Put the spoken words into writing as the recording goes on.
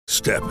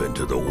Step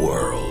into the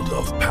world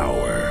of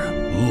power,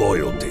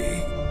 loyalty,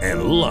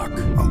 and luck.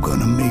 I'm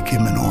gonna make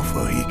him an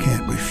offer he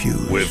can't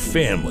refuse. With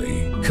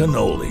family,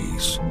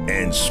 cannolis,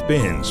 and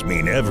spins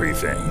mean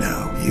everything.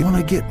 Now, you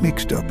wanna get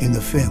mixed up in the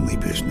family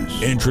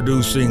business.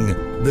 Introducing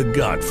The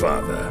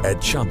Godfather at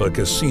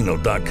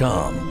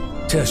ChumbaCasino.com.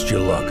 Test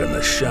your luck in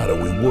the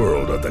shadowy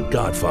world of The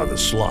Godfather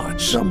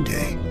slot.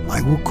 Someday,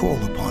 I will call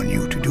upon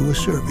you to do a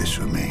service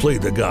for me. Play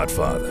The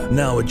Godfather,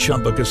 now at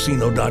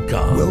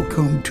ChumbaCasino.com.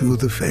 Welcome to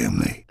the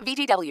family.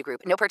 VGW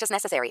Group. No purchase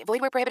necessary. Void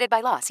where prohibited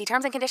by law. See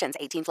terms and conditions.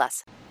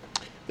 18+.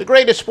 The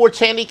greatest sports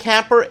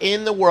handicapper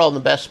in the world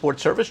and the best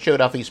sports service, Joe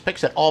Duffy's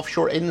picks at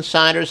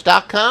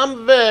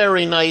offshoreinsiders.com.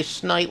 Very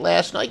nice night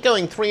last night,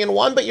 going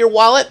 3-1, but your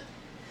wallet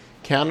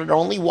counted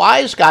only.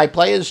 Wise Guy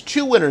play has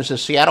two winners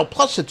of Seattle,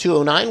 plus the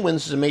 209,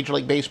 wins as a Major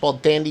League Baseball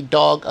Dandy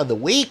Dog of the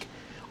Week.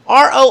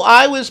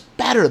 ROI was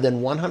better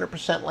than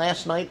 100%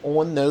 last night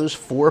on those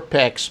four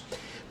picks.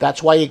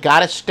 That's why you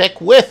got to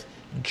stick with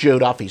Joe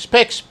Duffy's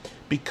picks,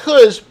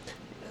 because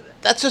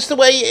that's just the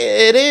way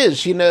it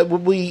is. You know,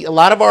 a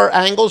lot of our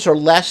angles are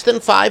less than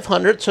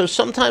 500, so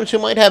sometimes we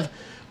might have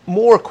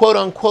more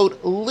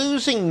quote-unquote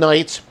losing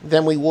nights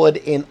than we would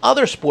in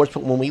other sports,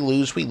 but when we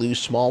lose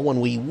small. When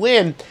we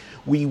win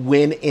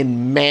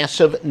in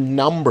massive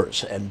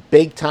numbers and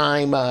big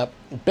time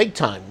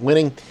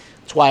winning.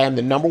 That's why I'm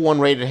the number one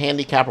rated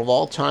handicapper of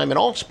all time in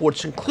all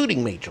sports,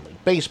 including Major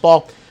League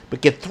Baseball. But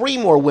get three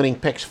more winning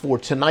picks for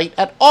tonight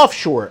at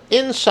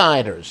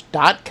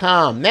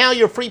offshoreinsiders.com. Now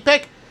your free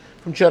pick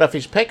from Joe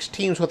Duffy's picks.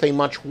 Teams with a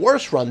much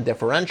worse run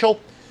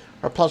differential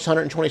are plus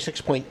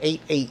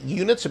 126.88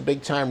 units, a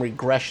big time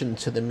regression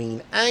to the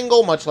mean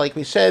angle. Much like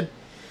we said,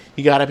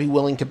 you got to be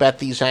willing to bet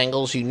these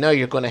angles. You know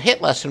you're going to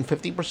hit less than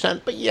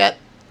 50%, but yet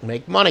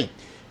make money.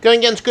 Going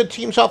against good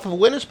teams off of a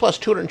win is plus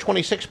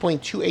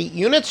 226.28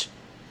 units.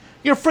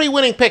 Your free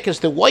winning pick is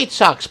the White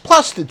Sox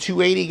plus the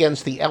 280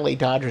 against the LA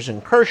Dodgers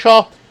and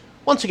Kershaw.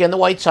 Once again, the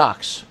White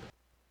Sox.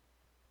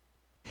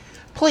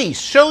 Please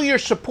show your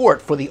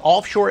support for the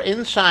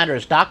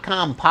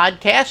offshoreinsiders.com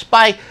podcast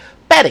by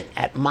betting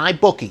at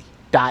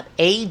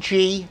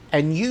mybookie.ag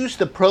and use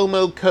the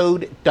promo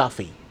code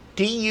Duffy,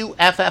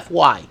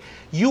 D-U-F-F-Y.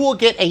 You will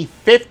get a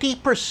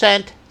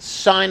 50%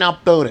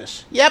 sign-up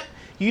bonus. Yep,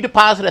 you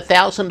deposit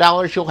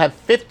 $1,000, you'll have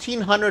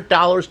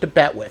 $1,500 to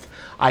bet with.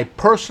 I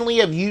personally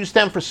have used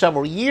them for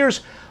several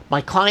years.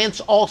 My clients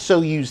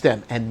also use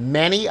them, and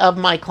many of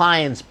my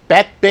clients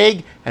bet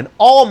big, and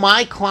all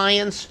my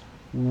clients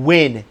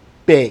win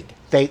big.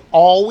 They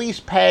always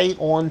pay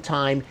on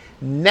time,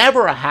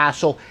 never a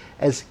hassle.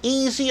 As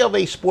easy of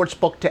a sports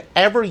book to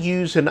ever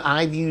use, and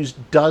I've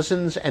used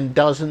dozens and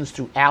dozens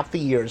throughout the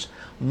years.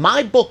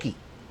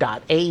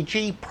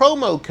 MyBookie.ag,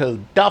 promo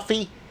code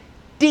Duffy,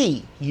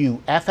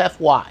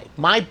 D-U-F-F-Y,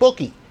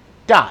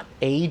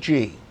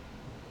 mybookie.ag.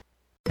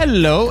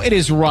 Hello, it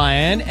is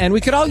Ryan, and we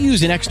could all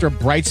use an extra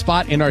bright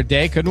spot in our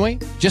day, couldn't we?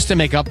 Just to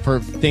make up for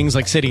things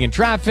like sitting in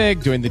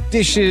traffic, doing the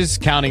dishes,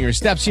 counting your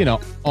steps, you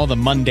know, all the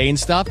mundane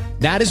stuff.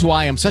 That is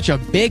why I'm such a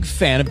big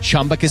fan of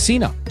Chumba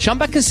Casino.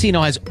 Chumba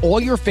Casino has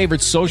all your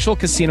favorite social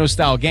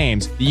casino-style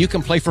games that you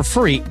can play for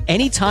free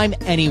anytime,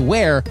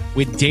 anywhere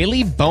with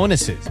daily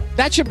bonuses.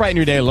 That should brighten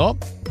your day a little.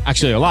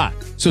 Actually, a lot.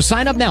 So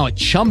sign up now at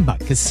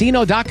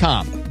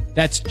ChumbaCasino.com.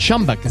 That's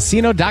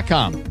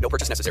ChumbaCasino.com. No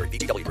purchase necessary.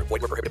 VGW Group.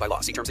 Void where prohibited by law.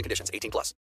 See terms and conditions. 18+.